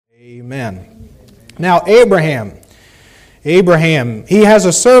Amen. Now, Abraham, he has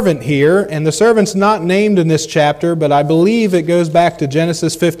a servant here, and the servant's not named in this chapter, but I believe it goes back to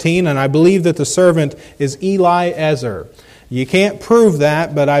Genesis 15, and I believe that the servant is Eliezer. You can't prove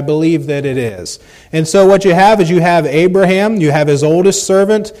that, but I believe that it is. And so what you have is you have Abraham, you have his oldest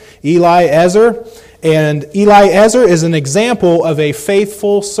servant, Eliezer, and Eliezer is an example of a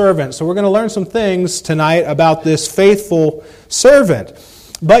faithful servant. So we're going to learn some things tonight about this faithful servant.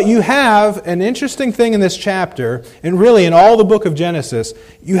 But you have an interesting thing in this chapter, and really in all the book of Genesis,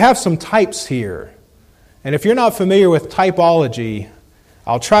 you have some types here. And if you're not familiar with typology,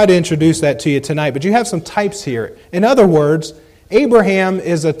 I'll try to introduce that to you tonight, but you have some types here. In other words, Abraham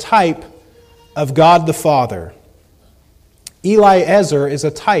is a type of God the Father. Eliezer is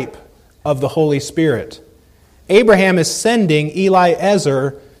a type of the Holy Spirit. Abraham is sending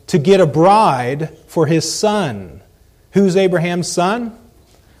Eliezer to get a bride for his son. Who's Abraham's son?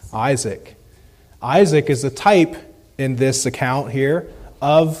 Isaac. Isaac is a type in this account here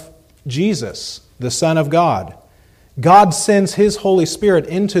of Jesus, the Son of God. God sends His Holy Spirit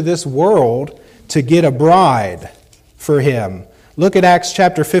into this world to get a bride for Him. Look at Acts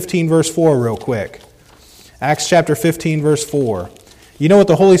chapter 15, verse 4 real quick. Acts chapter 15, verse 4. You know what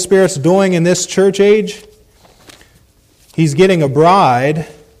the Holy Spirit's doing in this church age? He's getting a bride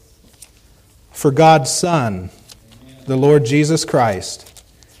for God's Son, the Lord Jesus Christ.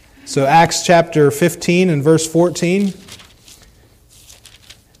 So Acts chapter 15 and verse 14,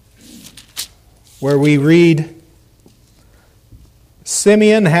 where we read,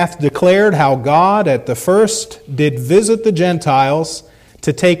 Simeon hath declared how God at the first did visit the Gentiles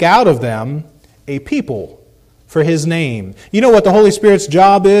to take out of them a people for His name. You know what the Holy Spirit's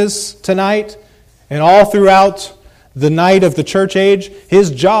job is tonight and all throughout the night of the church age?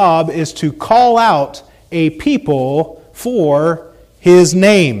 His job is to call out a people for His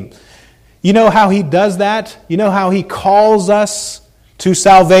name. You know how He does that? You know how He calls us to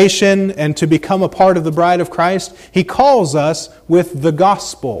salvation and to become a part of the bride of Christ? He calls us with the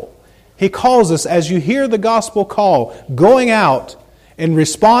gospel. He calls us, as you hear the gospel call, going out and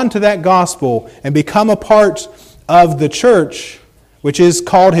respond to that gospel and become a part of the church, which is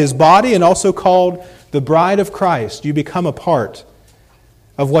called His body and also called the bride of Christ. You become a part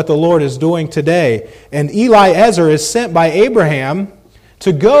of what the Lord is doing today. And Eliezer is sent by Abraham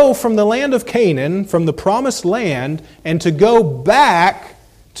to go from the land of Canaan, from the promised land, and to go back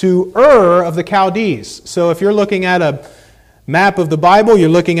to Ur of the Chaldees. So if you're looking at a map of the Bible, you're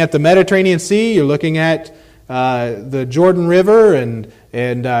looking at the Mediterranean Sea, you're looking at the Jordan River and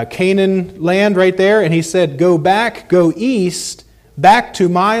Canaan land right there, and he said, go back, go east, back to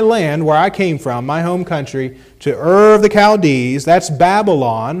my land where I came from, my home country, to Ur of the Chaldees. That's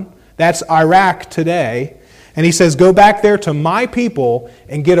Babylon. That's Iraq today. And he says, go back there to my people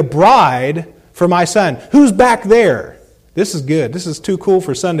and get a bride for my son. Who's back there? This is good. This is too cool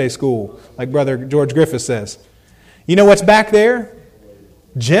for Sunday school, like Brother George Griffith says. You know what's back there?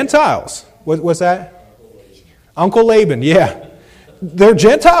 Gentiles. What's that? Uncle Laban, yeah. They're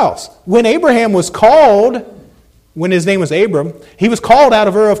Gentiles. When Abraham was called, when his name was Abram, he was called out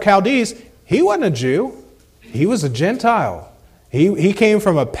of Ur of Chaldees. He wasn't a Jew. He was a Gentile. He came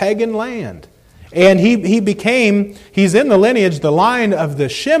from a pagan land. And he's in the lineage, the line of the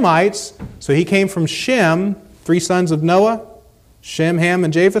Shemites. So he came from Shem, 3 sons of Noah, Shem, Ham,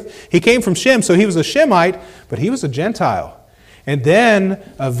 and Japheth. He came from Shem, so he was a Shemite, but he was a Gentile. And then,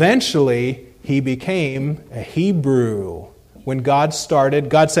 eventually, he became a Hebrew. When God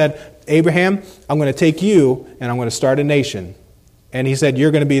said, Abraham, I'm going to take you and I'm going to start a nation. And He said,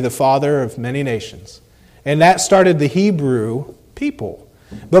 you're going to be the father of many nations. And that started the Hebrew people.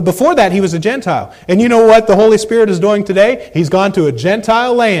 But before that, he was a Gentile. And you know what the Holy Spirit is doing today? He's gone to a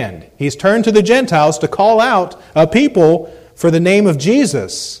Gentile land. He's turned to the Gentiles to call out a people for the name of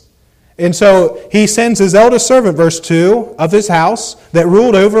Jesus. And so He sends His eldest servant, verse 2, of His house that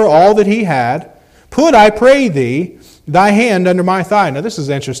ruled over all that he had. Put, I pray thee, thy hand under my thigh. Now this is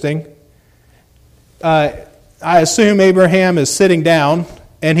interesting. I assume Abraham is sitting down,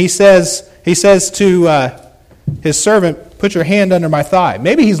 and he says to his servant, put your hand under my thigh.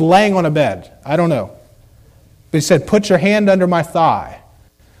 Maybe he's laying on a bed. I don't know. But he said, put your hand under my thigh.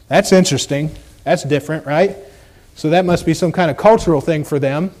 That's interesting. That's different, right? So that must be some kind of cultural thing for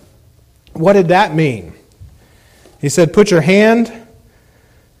them. What did that mean? He said, put your hand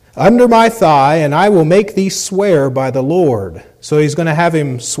under my thigh, and I will make thee swear by the Lord. So he's going to have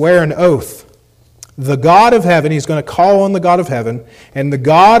him swear an oath. The God of heaven, he's going to call on the God of heaven, and the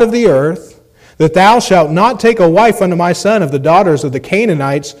God of the earth, that thou shalt not take a wife unto my son of the daughters of the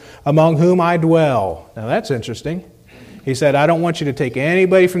Canaanites among whom I dwell. Now that's interesting. He said, I don't want you to take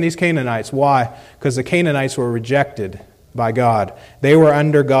anybody from these Canaanites. Why? Because the Canaanites were rejected by God. They were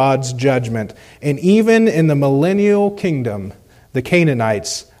under God's judgment. And even in the millennial kingdom, the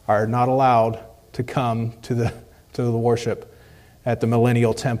Canaanites are not allowed to come to the worship at the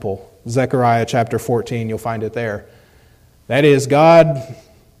millennial temple. Zechariah chapter 14, you'll find it there. That is, God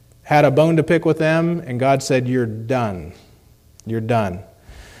had a bone to pick with them, and God said, you're done. You're done.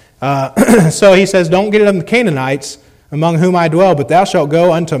 So he says, don't get it on the Canaanites, among whom I dwell, but thou shalt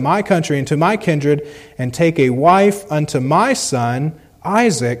go unto my country and to my kindred, and take a wife unto my son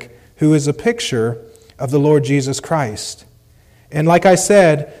Isaac, who is a picture of the Lord Jesus Christ. And like I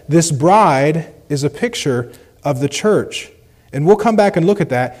said, this bride is a picture of the church. And we'll come back and look at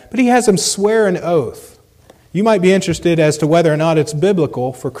that. But he has them swear an oath. You might be interested as to whether or not it's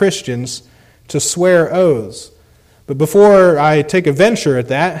biblical for Christians to swear oaths. But before I take a venture at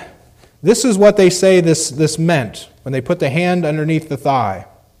that, this is what they say this meant when they put the hand underneath the thigh.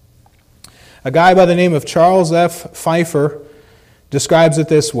 A guy by the name of Charles F. Pfeiffer describes it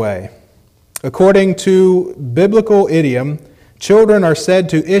this way. According to biblical idiom, children are said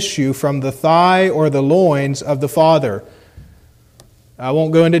to issue from the thigh or the loins of the father. I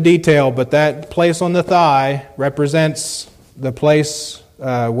won't go into detail, but that place on the thigh represents the place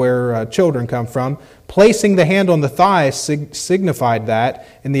where children come from. Placing the hand on the thigh signified that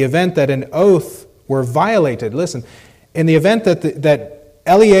in the event that an oath were violated. Listen, in the event that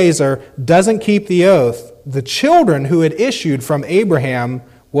Eliezer doesn't keep the oath, the children who had issued from Abraham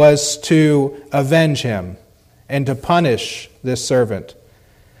was to avenge him and to punish this servant.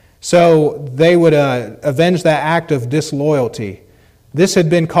 So they would avenge that act of disloyalty. This had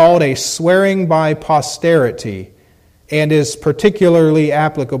been called a swearing by posterity, and is particularly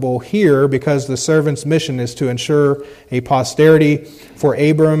applicable here because the servant's mission is to ensure a posterity for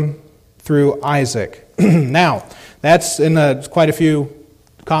Abram through Isaac. Now, that's in quite a few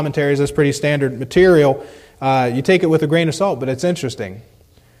commentaries. That's pretty standard material. You take it with a grain of salt, but it's interesting.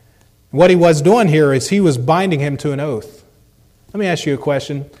 What he was doing here is he was binding him to an oath. Let me ask you a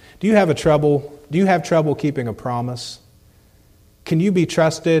question. Do you have trouble keeping a promise? Can you be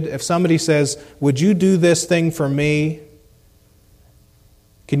trusted? If somebody says, would you do this thing for me?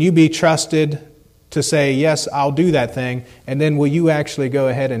 Can you be trusted to say, yes, I'll do that thing, and then will you actually go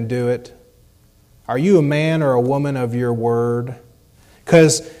ahead and do it? Are you a man or a woman of your word?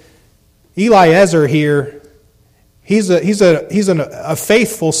 Because Eliezer here, he's a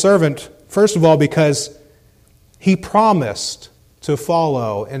faithful servant, first of all, because he promised to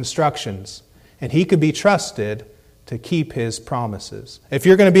follow instructions, and he could be trusted to keep his promises. If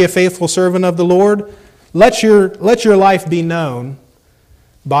you're going to be a faithful servant of the Lord, let your life be known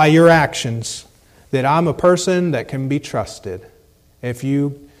by your actions that I'm a person that can be trusted.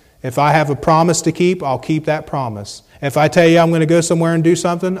 If I have a promise to keep, I'll keep that promise. If I tell you I'm going to go somewhere and do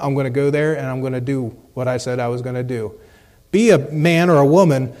something, I'm going to go there and I'm going to do what I said I was going to do. Be a man or a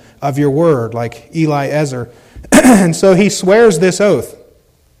woman of your word, like Eliezer. And so he swears this oath.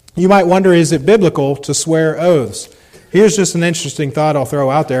 You might wonder, is it biblical to swear oaths? Here's just an interesting thought I'll throw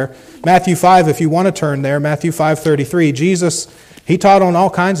out there. Matthew 5, if you want to turn there, Matthew 5:33. Jesus, he taught on all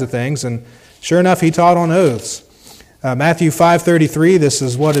kinds of things, and sure enough, he taught on oaths. Matthew 5:33, this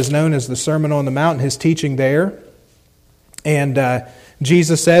is what is known as the Sermon on the Mount, his teaching there. And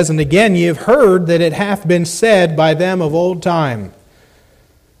Jesus says, and again, ye have heard that it hath been said by them of old time,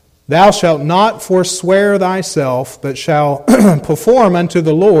 thou shalt not forswear thyself, but shalt perform unto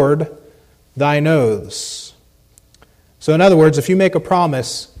the Lord thine oaths. So in other words, if you make a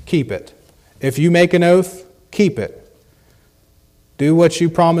promise, keep it. If you make an oath, keep it. Do what you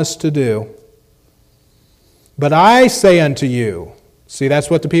promise to do. But I say unto you, see,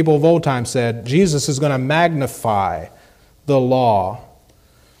 that's what the people of old time said. Jesus is going to magnify the law.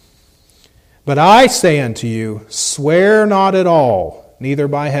 But I say unto you, swear not at all, neither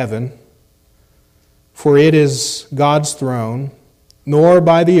by heaven, for it is God's throne, nor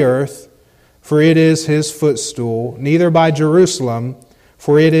by the earth, for it is his footstool, neither by Jerusalem,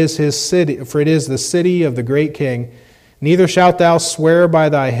 for it is his city, for it is the city of the great king. Neither shalt thou swear by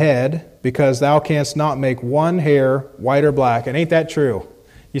thy head, because thou canst not make one hair white or black. And ain't that true?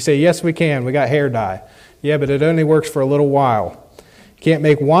 You say, yes, we can. We got hair dye. Yeah, but it only works for a little while. You can't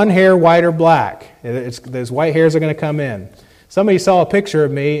make one hair white or black. Those white hairs are going to come in. Somebody saw a picture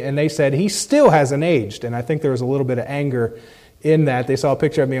of me, and they said, he still hasn't aged. And I think there was a little bit of anger in that. They saw a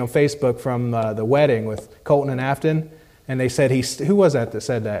picture of me on Facebook from the wedding with Colton and Afton, and they said, who was that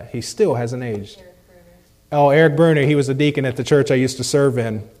said that? He still hasn't aged. Eric Bruner. Oh, Eric Bruner. He was a deacon at the church I used to serve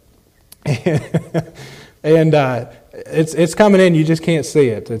in. And it's coming in. You just can't see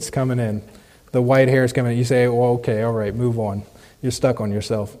it. It's coming in. The white hair is coming. You say, well, okay, all right, move on. You're stuck on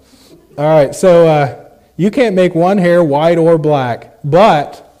yourself. All right, so you can't make one hair white or black,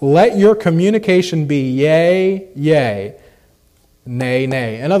 but let your communication be yea, yea, nay,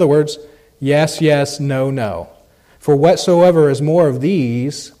 nay. In other words, yes, yes, no, no. For whatsoever is more of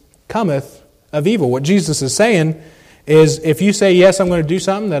these cometh of evil. What Jesus is saying is if you say, yes, I'm going to do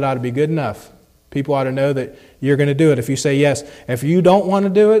something, that ought to be good enough. People ought to know that you're going to do it if you say yes. If you don't want to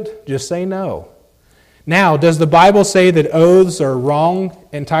do it, just say no. Now, does the Bible say that oaths are wrong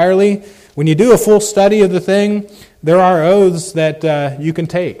entirely? When you do a full study of the thing, there are oaths that you can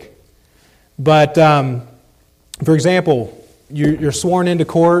take. But, for example, you're sworn into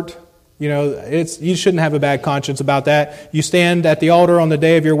court. You shouldn't have a bad conscience about that. You stand at the altar on the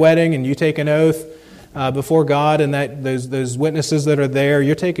day of your wedding and you take an oath before God, and that those witnesses that are there,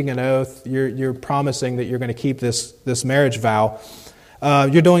 you're taking an oath. You're promising that you're going to keep this marriage vow.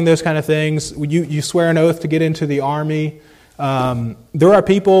 You're doing those kind of things. You swear an oath to get into the army. There are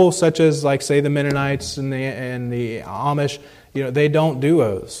people such as, like, say, the Mennonites and the Amish. They don't do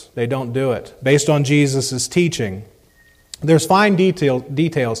oaths. They don't do it based on Jesus' teaching. There's fine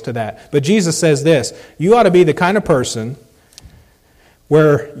details to that. But Jesus says this: you ought to be the kind of person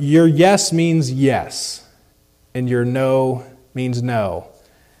where your yes means yes and your no means no.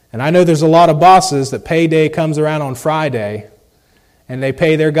 And I know there's a lot of bosses that payday comes around on Friday and they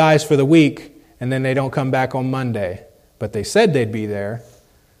pay their guys for the week and then they don't come back on Monday. But they said they'd be there.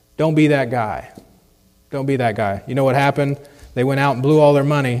 Don't be that guy. Don't be that guy. You know what happened? They went out and blew all their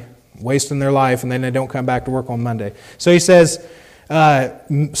money, wasting their life, and then they don't come back to work on Monday. So he says,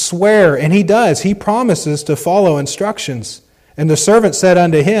 swear, and he does. He promises to follow instructions. And the servant said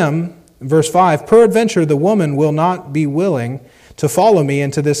unto him, verse 5, peradventure the woman will not be willing to follow me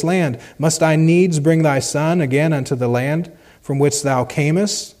into this land. Must I needs bring thy son again unto the land from which thou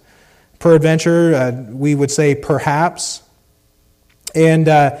camest? Peradventure, we would say perhaps. And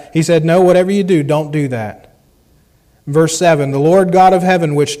he said, no, whatever you do, don't do that. Verse 7, the Lord God of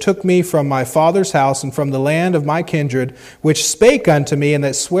heaven, which took me from my father's house and from the land of my kindred, which spake unto me and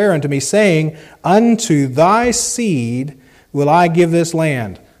that sware unto me, saying, unto thy seed will I give this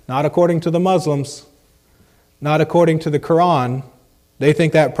land. Not according to the Muslims, not according to the Quran. They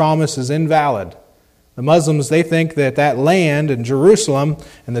think that promise is invalid. The Muslims, they think that land in Jerusalem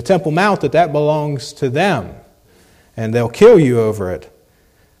and the Temple Mount, that belongs to them. And they'll kill you over it.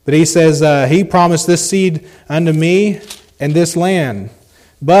 But he says, he promised this seed unto me and this land.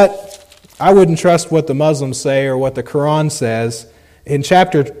 But I wouldn't trust what the Muslims say or what the Quran says. In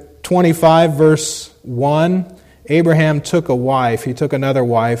chapter 25, verse 1, Abraham took a wife. He took another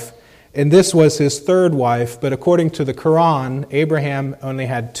wife. And this was his third wife. But according to the Quran, Abraham only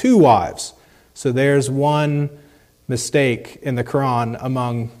had 2 wives. So there's one mistake in the Quran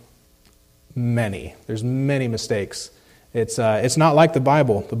among many. There's many mistakes. It's not like the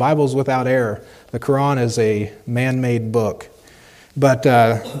Bible. The Bible is without error. The Quran is a man-made book. But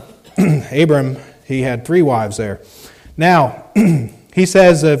Abram, he had 3 wives there. Now, he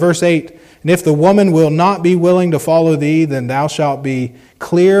says, verse 8, and if the woman will not be willing to follow thee, then thou shalt be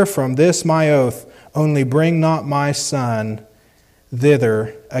clear from this my oath. Only bring not my son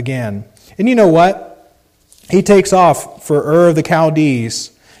thither again. And you know what? He takes off for Ur of the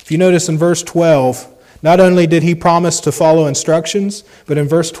Chaldees. If you notice in verse 12, not only did he promise to follow instructions, but in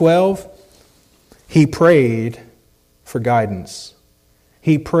verse 12, he prayed for guidance.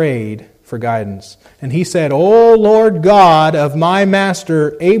 He prayed for guidance. And he said, O Lord God of my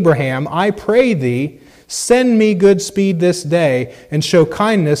master Abraham, I pray thee, send me good speed this day, and show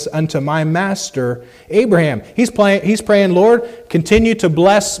kindness unto my master Abraham. He's praying, Lord, continue to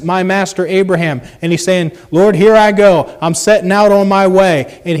bless my master Abraham. And he's saying, Lord, here I go. I'm setting out on my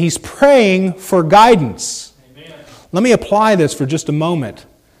way. And he's praying for guidance. Amen. Let me apply this for just a moment.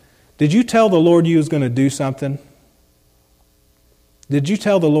 Did you tell the Lord you was going to do something? Did you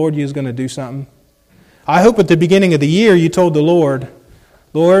tell the Lord you was going to do something? I hope at the beginning of the year you told the Lord,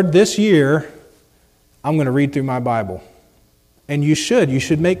 Lord, this year I'm going to read through my Bible. And you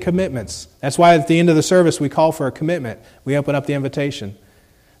should make commitments. That's why at the end of the service we call for a commitment. We open up the invitation.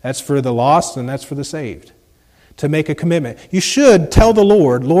 That's for the lost and that's for the saved. To make a commitment. You should tell the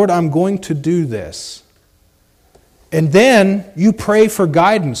Lord, Lord, I'm going to do this. And then you pray for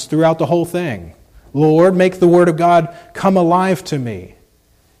guidance throughout the whole thing. Lord, make the Word of God come alive to me.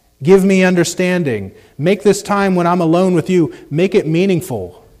 Give me understanding. Make this time when I'm alone with you, make it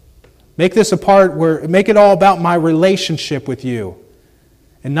meaningful. Make this make it all about my relationship with you.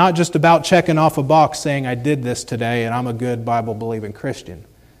 And not just about checking off a box saying I did this today and I'm a good Bible-believing Christian.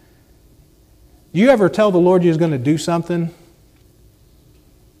 Do you ever tell the Lord you're going to do something?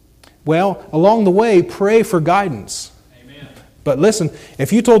 Well, along the way, pray for guidance. Amen. But listen,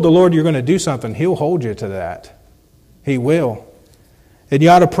 if you told the Lord you're going to do something, He'll hold you to that. He will. And you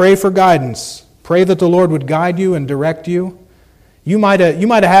ought to pray for guidance. Pray that the Lord would guide you and direct you. You might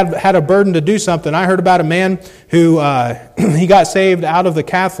have had a burden to do something. I heard about a man who he got saved out of the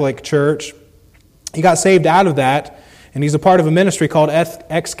Catholic Church. He got saved out of that, and he's a part of a ministry called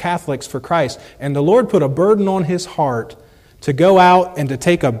Ex-Catholics for Christ. And the Lord put a burden on his heart to go out and to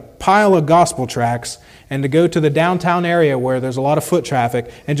take a pile of gospel tracts and to go to the downtown area where there's a lot of foot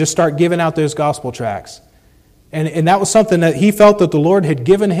traffic and just start giving out those gospel tracts. And that was something that he felt that the Lord had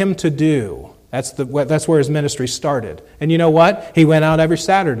given him to do. That's where his ministry started. And you know what? He went out every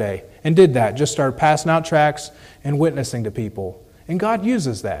Saturday and did that. Just started passing out tracts and witnessing to people. And God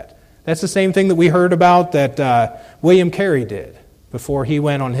uses that. That's the same thing that we heard about that William Carey did before he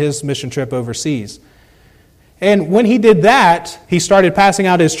went on his mission trip overseas. And when he did that, he started passing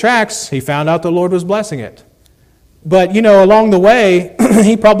out his tracts. He found out the Lord was blessing it. But, along the way,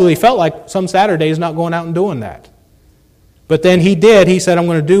 he probably felt like some Saturdays not going out and doing that. But then he did. He said, I'm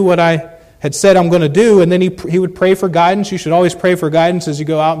going to do what I had said I'm going to do. And then he would pray for guidance. You should always pray for guidance as you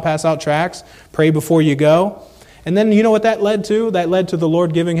go out and pass out tracts. Pray before you go. And then you know what that led to? That led to the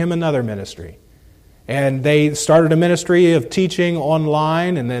Lord giving him another ministry. And they started a ministry of teaching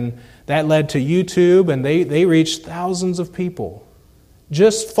online, and then that led to YouTube, and they reached thousands of people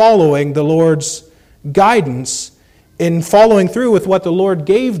just following the Lord's guidance in following through with what the Lord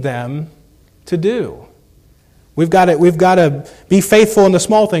gave them to do. We've got to be faithful in the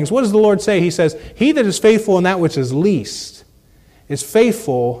small things. What does the Lord say? He says, he that is faithful in that which is least is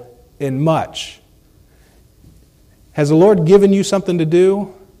faithful in much. Has the Lord given you something to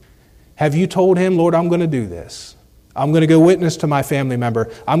do? Have you told Him, Lord, I'm going to do this. I'm going to go witness to my family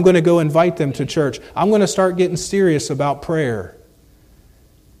member. I'm going to go invite them to church. I'm going to start getting serious about prayer.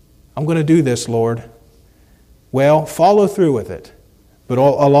 I'm going to do this, Lord. Well, follow through with it. But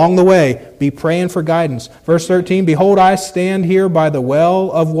along the way, be praying for guidance. Verse 13, behold, I stand here by the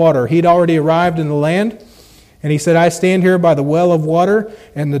well of water. He'd already arrived in the land. And he said, I stand here by the well of water,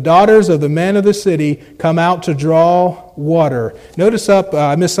 and the daughters of the men of the city come out to draw water. Notice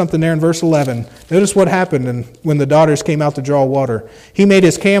I missed something there in verse 11. Notice what happened when the daughters came out to draw water. He made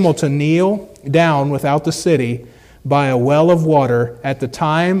his camel to kneel down without the city by a well of water at the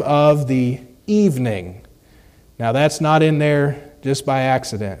time of the evening. Now that's not in there just by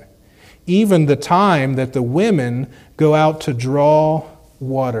accident. Even the time that the women go out to draw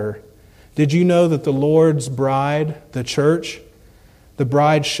water. Did you know that the Lord's bride, the church, the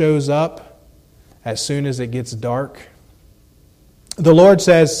bride shows up as soon as it gets dark? The Lord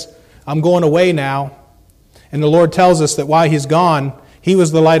says, I'm going away now. And the Lord tells us that while He's gone, He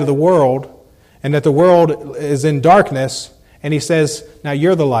was the light of the world, and that the world is in darkness. And He says, now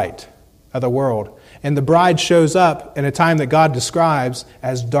you're the light of the world. And the bride shows up in a time that God describes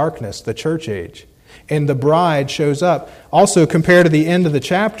as darkness, the church age. And the bride shows up. Also, compared to the end of the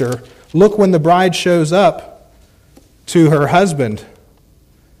chapter, look when the bride shows up to her husband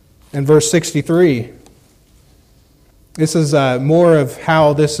in verse 63. This is more of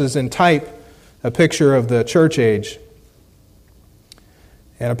how this is in type, a picture of the church age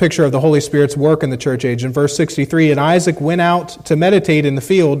and a picture of the Holy Spirit's work in the church age. In verse 63, and Isaac went out to meditate in the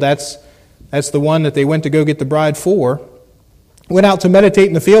field. That's the one that they went to go get the bride for. Went out to meditate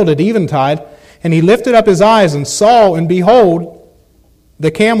in the field at eventide, and he lifted up his eyes and saw, and behold,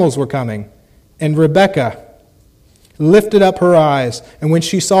 the camels were coming. And Rebekah lifted up her eyes, and when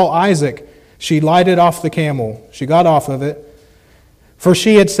she saw Isaac, she lighted off the camel. She got off of it. For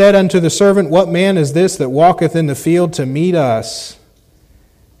she had said unto the servant, what man is this that walketh in the field to meet us?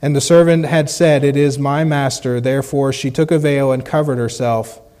 And the servant had said, it is my master. Therefore she took a veil and covered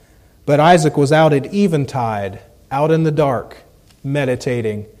herself. But Isaac was out at eventide, out in the dark,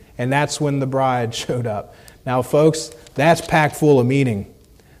 meditating. And that's when the bride showed up. Now, folks, that's packed full of meaning.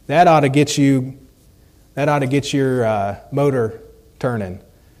 That ought to get your motor turning.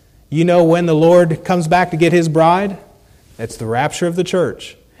 You know when the Lord comes back to get His bride? It's the rapture of the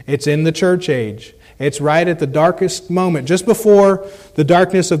church. It's in the church age. It's right at the darkest moment, just before the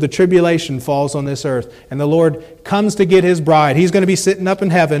darkness of the tribulation falls on this earth. And the Lord comes to get His bride. He's going to be sitting up in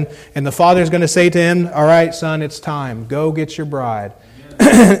heaven, and the Father's going to say to Him, all right, son, it's time. Go get your bride.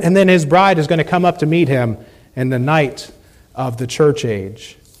 And then His bride is going to come up to meet Him in the night of the church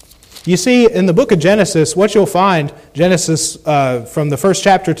age. You see, in the book of Genesis, what you'll find, Genesis from the first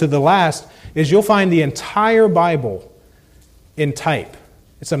chapter to the last, is you'll find the entire Bible in type.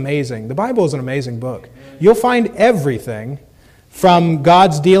 It's amazing. The Bible is an amazing book. You'll find everything from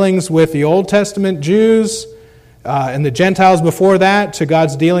God's dealings with the Old Testament Jews and the Gentiles before that, to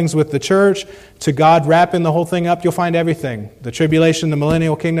God's dealings with the church, to God wrapping the whole thing up, you'll find everything. The tribulation, the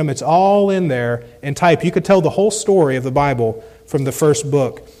millennial kingdom, it's all in there in type. You could tell the whole story of the Bible from the first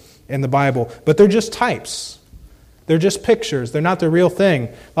book in the Bible. But they're just types. They're just pictures. They're not the real thing.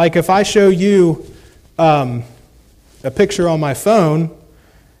 Like if I show you a picture on my phone,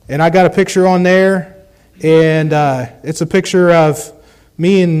 and I got a picture on there, and it's a picture of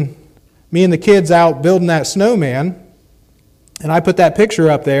me and the kids out building that snowman, and I put that picture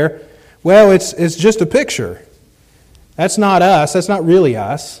up there, well, it's just a picture. That's not us. That's not really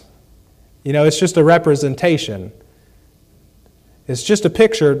us. It's just a representation. It's just a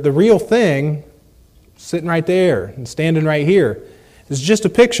picture. The real thing, sitting right there and standing right here, is just a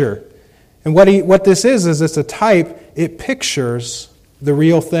picture. And what this is it's a type. It pictures the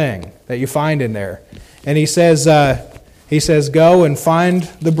real thing that you find in there. And he says, go and find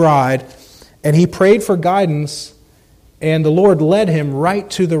the bride. And he prayed for guidance, and the Lord led him right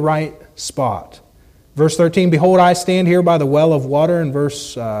to the right spot. Verse 13, behold, I stand here by the well of water. In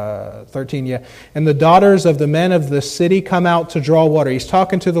verse 13, and the daughters of the men of the city come out to draw water. He's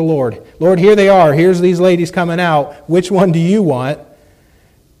talking to the Lord. Lord, here they are. Here's these ladies coming out. Which one do you want?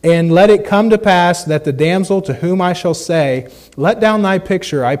 And let it come to pass that the damsel to whom I shall say, let down thy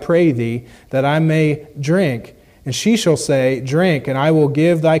pitcher, I pray thee, that I may drink. And she shall say, drink, and I will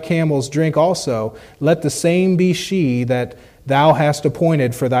give thy camels drink also. Let the same be she that thou hast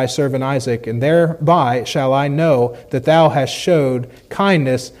appointed for thy servant Isaac, and thereby shall I know that thou hast showed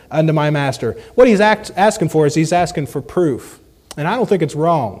kindness unto my master. What he's asking for is he's asking for proof. And I don't think it's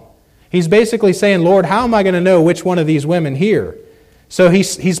wrong. He's basically saying, Lord, how am I going to know which one of these women here? So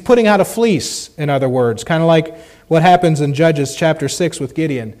he's putting out a fleece, in other words, kind of like what happens in Judges chapter 6 with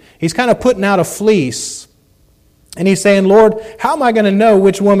Gideon. He's kind of putting out a fleece, and he's saying, Lord, how am I going to know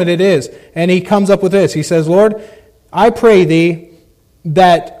which woman it is? And he comes up with this. He says, Lord, I pray thee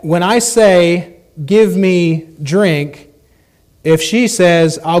that when I say, give me drink, if she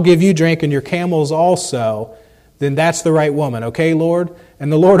says, I'll give you drink and your camels also, then that's the right woman, okay, Lord? And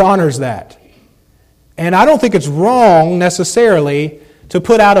the Lord honors that. And I don't think it's wrong necessarily to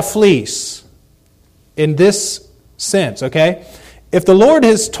put out a fleece in this sense, okay? If the Lord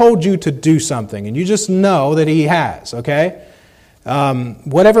has told you to do something, and you just know that He has, okay?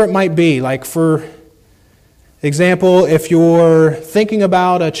 Whatever it might be, like for example, if you're thinking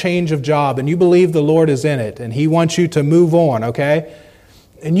about a change of job and you believe the Lord is in it and He wants you to move on, okay?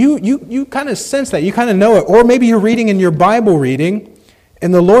 And you kind of sense that, you kind of know it. Or maybe you're reading in your Bible reading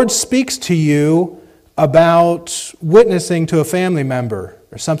and the Lord speaks to you about witnessing to a family member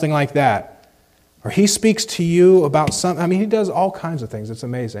or something like that. Or He speaks to you about something. I mean, He does all kinds of things. It's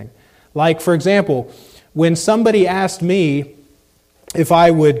amazing. Like, for example, when somebody asked me if I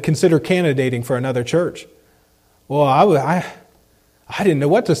would consider candidating for another church, well, I didn't know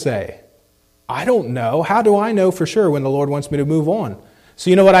what to say. I don't know. How do I know for sure when the Lord wants me to move on? So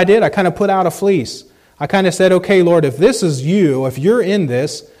you know what I did? I kind of put out a fleece. I kind of said, okay, Lord, if this is you, if you're in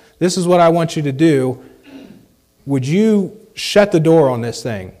this is what I want you to do. Would you shut the door on this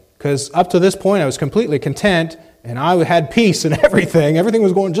thing? Because up to this point, I was completely content, and I had peace and everything. Everything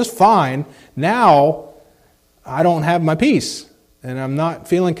was going just fine. Now, I don't have my peace, and I'm not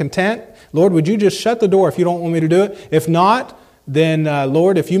feeling content. Lord, would you just shut the door if you don't want me to do it? If not, then,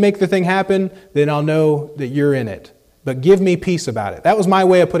 Lord, if you make the thing happen, then I'll know that you're in it. But give me peace about it. That was my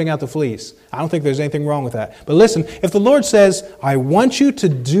way of putting out the fleece. I don't think there's anything wrong with that. But listen, if the Lord says, I want you to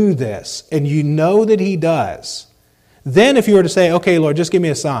do this, and you know that He does, then if you were to say, okay, Lord, just give me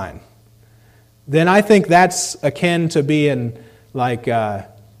a sign, then I think that's akin to being like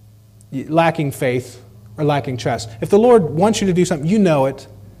lacking faith or lacking trust. If the Lord wants you to do something, you know it,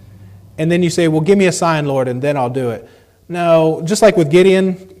 and then you say, well, give me a sign, Lord, and then I'll do it. No, just like with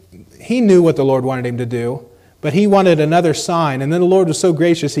Gideon, he knew what the Lord wanted him to do, but he wanted another sign. And then the Lord was so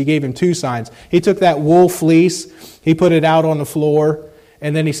gracious, He gave him two signs. He took that wool fleece, He put it out on the floor,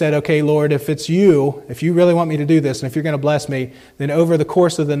 and then He said, okay, Lord, if it's you, if you really want me to do this, and if you're going to bless me, then over the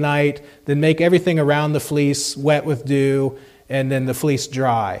course of the night, then make everything around the fleece wet with dew, and then the fleece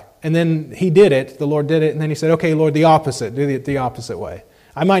dry. And then He did it, the Lord did it, and then He said, okay, Lord, the opposite, do it the opposite way.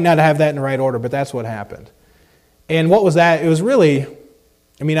 I might not have that in the right order, but that's what happened. And what was that? It was really,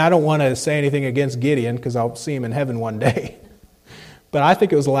 I don't want to say anything against Gideon because I'll see him in heaven one day. But I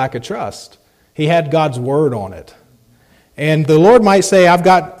think it was a lack of trust. He had God's word on it. And the Lord might say, I've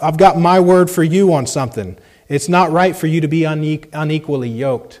got my word for you on something. It's not right for you to be unequally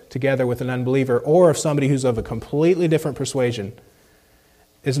yoked together with an unbeliever or of somebody who's of a completely different persuasion.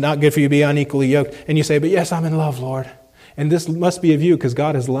 It's not good for you to be unequally yoked. And you say, but yes, I'm in love, Lord. And this must be of you because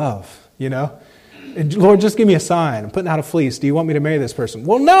God is love, you know. Lord, just give me a sign. I'm putting out a fleece. Do you want me to marry this person?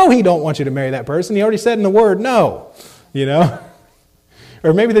 Well, no, he don't want you to marry that person. He already said in the Word, no.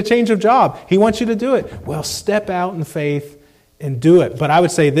 Or maybe the change of job. He wants you to do it. Well, step out in faith and do it. But I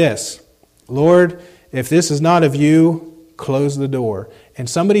would say this, Lord, if this is not of you, close the door. And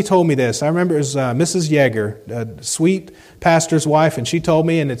somebody told me this. I remember it was Mrs. Yeager, a sweet pastor's wife, and she told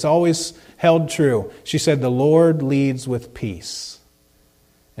me, and it's always held true. She said, the Lord leads with peace.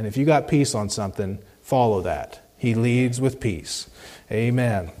 And if you got peace on something, follow that. He leads with peace.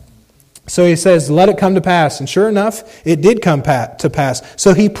 Amen. So he says, let it come to pass. And sure enough, it did come to pass.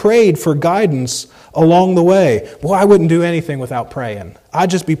 So he prayed for guidance along the way. Boy, I wouldn't do anything without praying.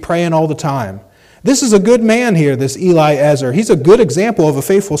 I'd just be praying all the time. This is a good man here, this Eliezer. He's a good example of a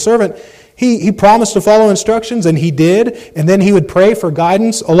faithful servant. He promised to follow instructions, and he did. And then he would pray for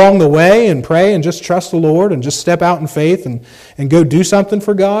guidance along the way and pray and just trust the Lord and just step out in faith and go do something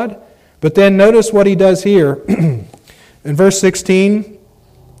for God. But then notice what he does here. In verse 16,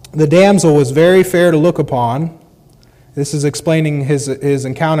 the damsel was very fair to look upon. This is explaining his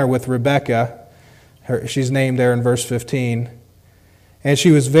encounter with Rebekah. She's named there in verse 15. And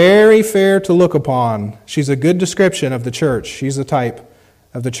she was very fair to look upon. She's a good description of the church. She's the type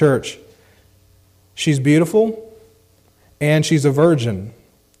of the church. She's beautiful, and she's a virgin.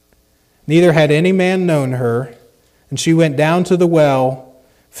 Neither had any man known her, and she went down to the well,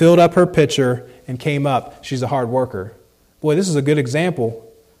 filled up her pitcher, and came up. She's a hard worker. Boy, this is a good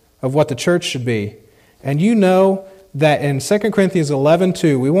example of what the church should be. And you know that in 2 Corinthians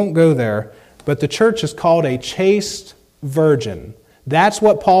 11:2, we won't go there, but the church is called a chaste virgin. That's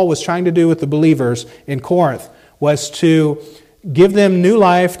what Paul was trying to do with the believers in Corinth, was to give them new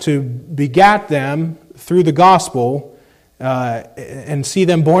life, to begat them through the gospel, and see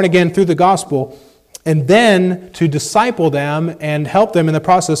them born again through the gospel, and then to disciple them and help them in the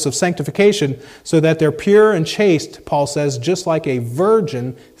process of sanctification so that they're pure and chaste, Paul says, just like a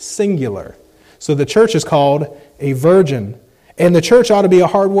virgin, singular. So the church is called a virgin. And the church ought to be a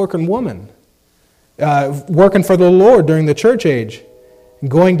hard-working woman, working for the Lord during the church age. And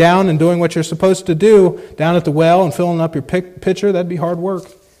going down and doing what you're supposed to do down at the well and filling up your pitcher, that'd be hard work.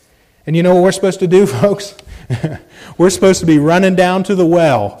 And you know what we're supposed to do, folks? We're supposed to be running down to the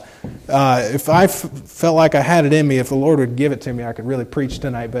well. If I felt like I had it in me, if the Lord would give it to me, I could really preach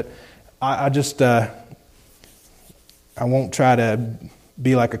tonight. But I won't try to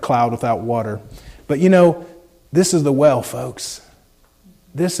be like a cloud without water. But you know, this is the well, folks.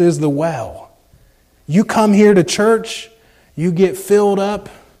 This is the well. You come here to church, you get filled up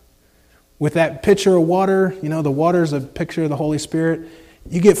with that pitcher of water. You know, the water is a picture of the Holy Spirit.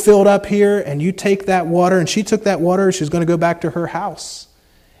 You get filled up here and you take that water, and she took that water, she's going to go back to her house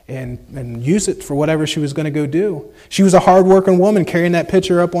and use it for whatever she was going to go do. She was a hard-working woman carrying that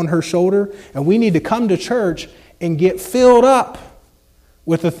pitcher up on her shoulder, and we need to come to church and get filled up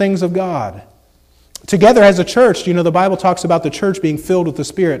with the things of God. Together as a church, you know, the Bible talks about the church being filled with the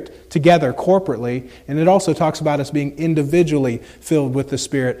Spirit together corporately, and it also talks about us being individually filled with the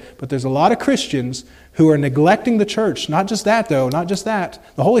Spirit. But there's a lot of Christians who are neglecting the church. Not just that, though, not just that.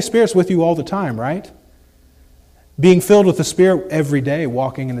 The Holy Spirit's with you all the time, right? Being filled with the Spirit every day,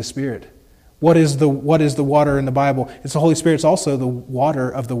 walking in the Spirit. What is the water in the Bible? It's the Holy Spirit. It's also the water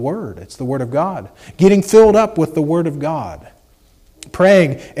of the Word. It's the Word of God. Getting filled up with the Word of God.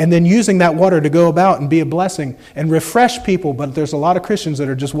 Praying, and then using that water to go about and be a blessing and refresh people. But there's a lot of Christians that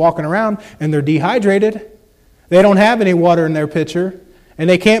are just walking around and they're dehydrated. They don't have any water in their pitcher, and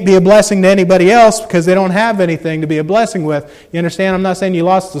they can't be a blessing to anybody else because they don't have anything to be a blessing with. You understand? I'm not saying you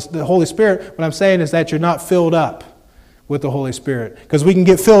lost the Holy Spirit. What I'm saying is that you're not filled up with the Holy Spirit. Because we can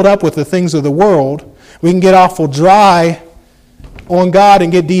get filled up with the things of the world. We can get awful dry on God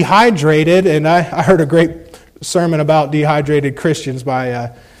and get dehydrated. And I heard a great sermon about dehydrated Christians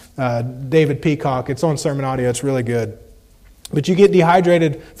by David Peacock. It's on Sermon Audio. It's really good. But you get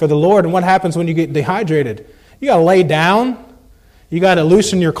dehydrated for the Lord, and what happens when you get dehydrated? You got to lay down. You got to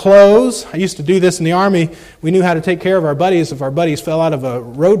loosen your clothes. I used to do this in the Army. We knew how to take care of our buddies if our buddies fell out of a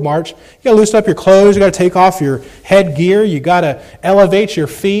road march. You got to loosen up your clothes. You got to take off your headgear. You got to elevate your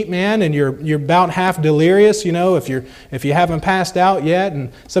feet, man, and you're about half delirious, you know, if you haven't passed out yet,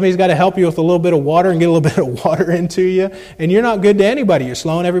 and somebody's got to help you with a little bit of water and get a little bit of water into you, and you're not good to anybody. You're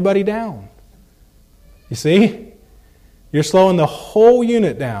slowing everybody down. You see? You're slowing the whole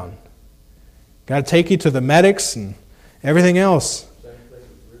unit down. Got to take you to the medics and everything else.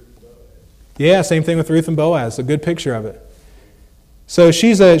 Yeah, same thing with Ruth and Boaz. A good picture of it. So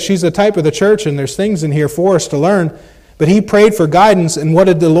she's a type of the church, and there's things in here for us to learn. But he prayed for guidance, and what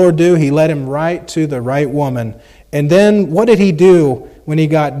did the Lord do? He led him right to the right woman. And then what did he do when he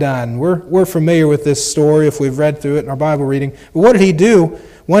got done? We're familiar with this story if we've read through it in our Bible reading. But what did he do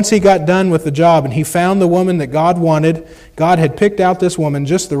once he got done with the job and he found the woman that God wanted? God had picked out this woman,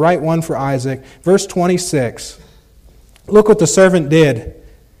 just the right one for Isaac. Verse 26. Look what the servant did.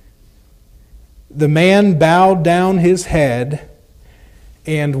 The man bowed down his head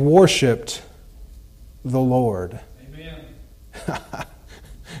and worshiped the Lord. Amen.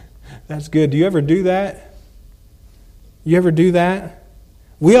 That's good. Do you ever do that? You ever do that?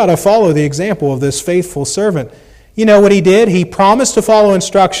 We ought to follow the example of this faithful servant. You know what he did? He promised to follow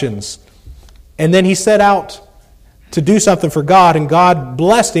instructions. And then he set out to do something for God, and God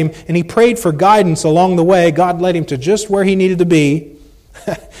blessed him, and he prayed for guidance along the way. God led him to just where he needed to be.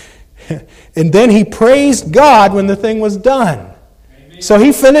 And then he praised God when the thing was done. Amen. So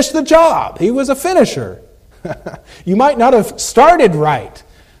he finished the job. He was a finisher. You might not have started right,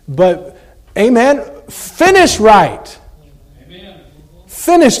 but, amen, finish right. Amen.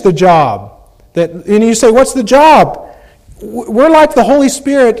 Finish the job. And you say, what's the job? We're like the Holy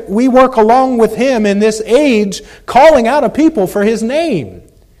Spirit. We work along with Him in this age, calling out a people for His name.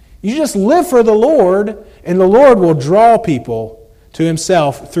 You just live for the Lord, and the Lord will draw people to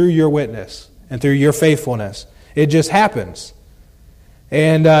Himself through your witness and through your faithfulness. It just happens.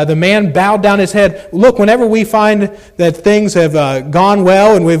 And the man bowed down his head. Look, whenever we find that things have gone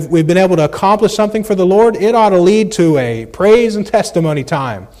well and we've been able to accomplish something for the Lord, it ought to lead to a praise and testimony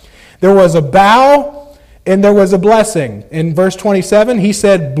time. There was a bow and there was a blessing. In verse 27, he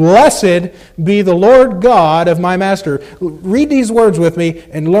said, "Blessed be the Lord God of my master." Read these words with me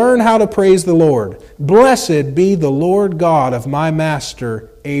and learn how to praise the Lord. "Blessed be the Lord God of my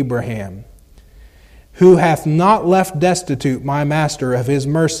master Abraham, who hath not left destitute my master of his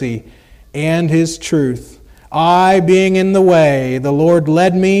mercy and his truth. I being in the way, the Lord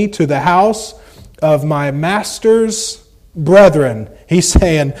led me to the house of my master's brethren." He's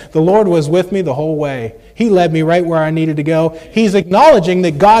saying, the Lord was with me the whole way. He led me right where I needed to go. He's acknowledging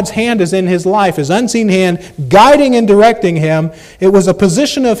that God's hand is in his life, his unseen hand, guiding and directing him. It was a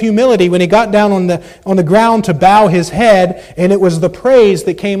position of humility when he got down on the ground to bow his head, and it was the praise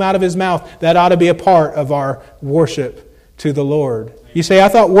that came out of his mouth. That ought to be a part of our worship to the Lord. You say, I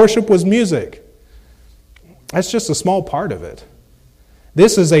thought worship was music. That's just a small part of it.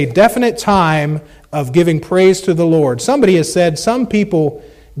 This is a definite time of giving praise to the Lord. Somebody has said some people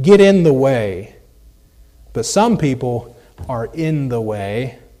get in the way, but some people are in the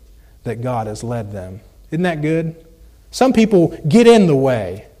way that God has led them. Isn't that good? Some people get in the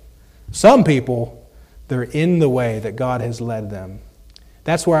way. Some people, they're in the way that God has led them.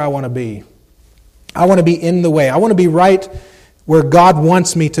 That's where I want to be. I want to be in the way. I want to be right where God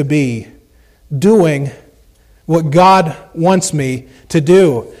wants me to be, doing what God wants me to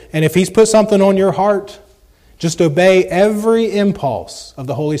do. And if He's put something on your heart, just obey every impulse of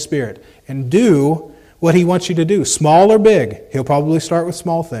the Holy Spirit and do what He wants you to do, small or big. He'll probably start with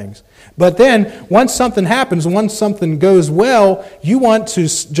small things. But then, once something happens, once something goes well, you want to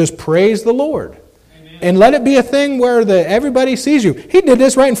just praise the Lord. Amen. And let it be a thing where everybody sees you. He did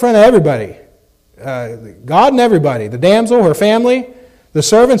this right in front of everybody. God and everybody. The damsel, her family, the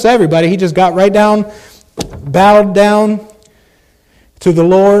servants, everybody. He just got right down, bowed down to the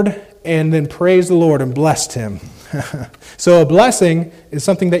Lord, and then praised the Lord and blessed Him. So a blessing is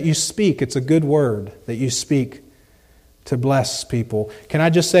something that you speak. It's a good word that you speak to bless people. Can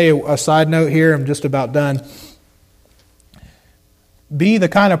I just say a side note here? I'm just about done. Be the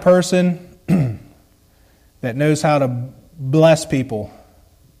kind of person that knows how to bless people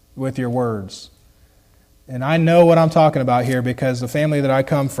with your words. And I know what I'm talking about here because the family that I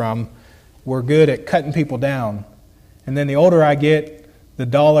come from, we're good at cutting people down. And then the older I get, the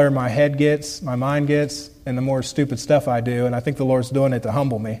duller my head gets, my mind gets, and the more stupid stuff I do. And I think the Lord's doing it to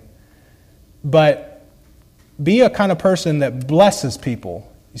humble me. But be a kind of person that blesses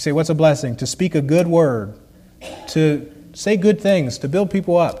people. You say, what's a blessing? To speak a good word, to say good things, to build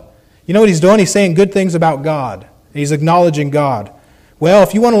people up. You know what he's doing? He's saying good things about God. He's acknowledging God. Well,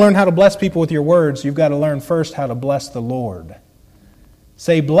 if you want to learn how to bless people with your words, you've got to learn first how to bless the Lord.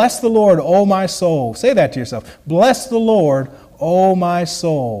 Say, bless the Lord, O my soul. Say that to yourself. Bless the Lord, O my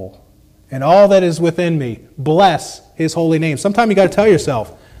soul, and all that is within me. Bless His holy name. Sometimes you got to tell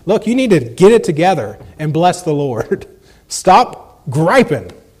yourself, look, you need to get it together and bless the Lord. Stop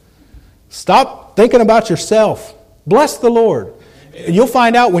griping. Stop thinking about yourself. Bless the Lord. And you'll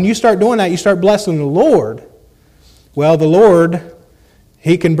find out when you start doing that, you start blessing the Lord. Well, the Lord,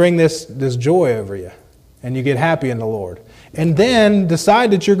 He can bring this joy over you, and you get happy in the Lord. And then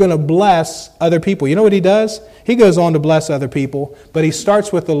decide that you're going to bless other people. You know what He does? He goes on to bless other people, but He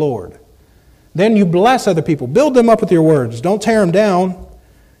starts with the Lord. Then you bless other people. Build them up with your words. Don't tear them down.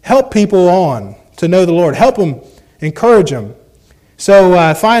 Help people on to know the Lord. Help them. Encourage them.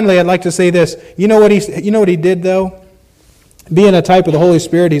 So finally, I'd like to say this. You know what he did, though? Being a type of the Holy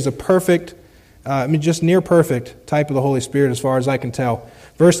Spirit, he's a perfect, just near perfect type of the Holy Spirit as far as I can tell.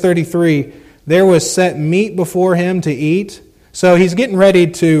 Verse 33, there was set meat before him to eat. So he's getting ready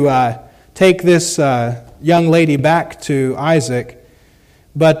to take this young lady back to Isaac.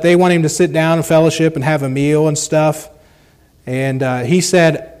 But they want him to sit down and fellowship and have a meal and stuff. And he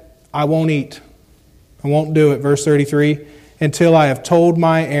said, I won't eat. I won't do it, verse 33, until I have told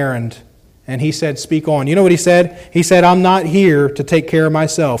my errand. And he said, speak on. You know what he said? He said, I'm not here to take care of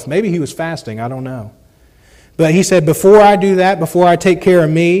myself. Maybe he was fasting, I don't know. But he said, before I do that, before I take care of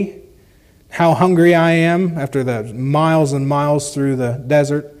me, how hungry I am after the miles and miles through the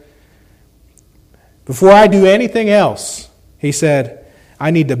desert, before I do anything else, he said, I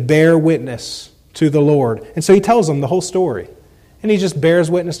need to bear witness to the Lord. And so he tells them the whole story. And he just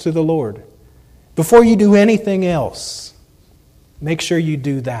bears witness to the Lord. Before you do anything else, make sure you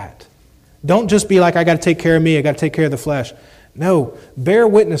do that. Don't just be like, I got to take care of me, I got to take care of the flesh. No, bear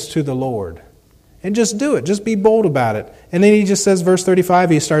witness to the Lord. And just do it. Just be bold about it. And then he just says, verse 35,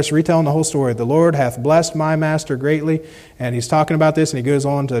 he starts retelling the whole story. The Lord hath blessed my master greatly. And he's talking about this, and he goes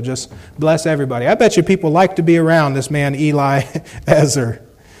on to just bless everybody. I bet you people like to be around this man, Eliezer.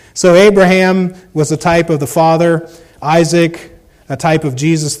 So Abraham was a type of the father. Isaac, a type of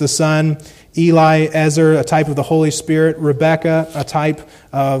Jesus the Son. Eliezer, a type of the Holy Spirit. Rebekah, a type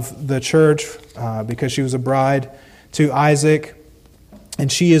of the church, because she was a bride to Isaac.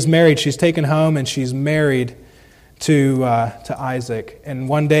 And she is married. She's taken home and she's married to Isaac. And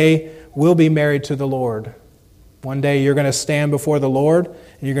one day we'll be married to the Lord. One day you're going to stand before the Lord and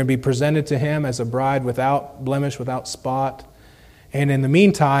you're going to be presented to Him as a bride without blemish, without spot. And in the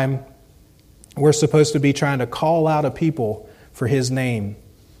meantime, we're supposed to be trying to call out a people for His name.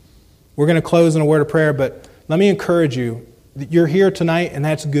 We're going to close in a word of prayer, but let me encourage you. You're here tonight and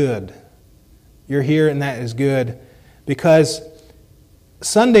that's good. You're here and that is good because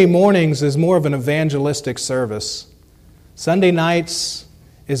Sunday mornings is more of an evangelistic service. Sunday nights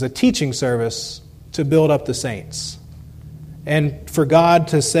is a teaching service to build up the saints. And for God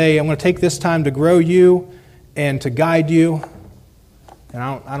to say, I'm going to take this time to grow you and to guide you. And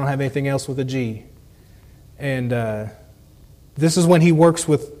I don't have anything else with a G. And this is when He works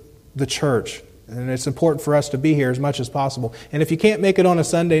with the church. And it's important for us to be here as much as possible. And if you can't make it on a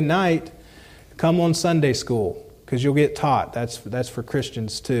Sunday night, come on Sunday school. Because you'll get taught. That's for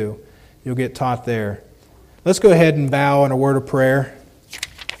Christians too. You'll get taught there. Let's go ahead and bow in a word of prayer.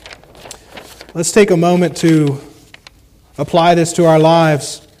 Let's take a moment to apply this to our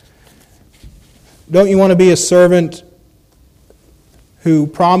lives. Don't you want to be a servant who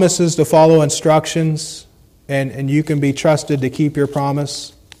promises to follow instructions and you can be trusted to keep your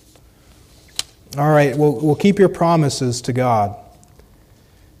promise? All right, we'll keep your promises to God.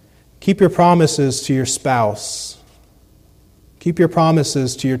 Keep your promises to your spouse. Keep your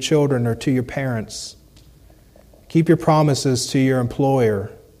promises to your children or to your parents. Keep your promises to your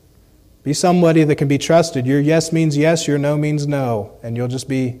employer. Be somebody that can be trusted. Your yes means yes, your no means no, and you'll just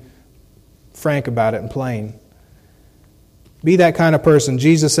be frank about it and plain. Be that kind of person.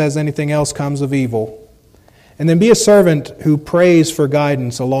 Jesus says anything else comes of evil. And then be a servant who prays for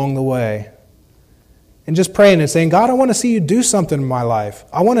guidance along the way. And just praying and saying, God, I want to see you do something in my life.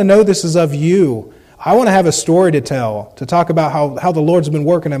 I want to know this is of you. I want to have a story to tell, to talk about how the Lord's been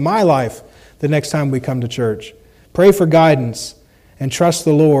working in my life the next time we come to church. Pray for guidance and trust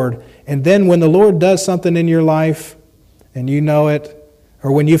the Lord. And then when the Lord does something in your life and you know it,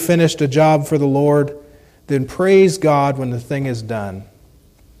 or when you finished a job for the Lord, then praise God when the thing is done.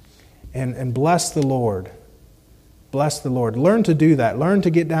 And bless the Lord. Bless the Lord. Learn to do that. Learn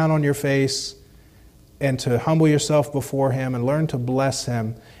to get down on your face and to humble yourself before Him and learn to bless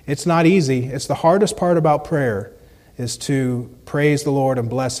Him. It's not easy. It's the hardest part about prayer is to praise the Lord and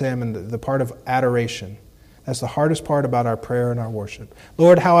bless Him, and the part of adoration. That's the hardest part about our prayer and our worship.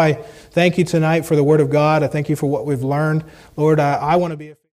 Lord, how I thank You tonight for the Word of God. I thank You for what we've learned. Lord, I want to be a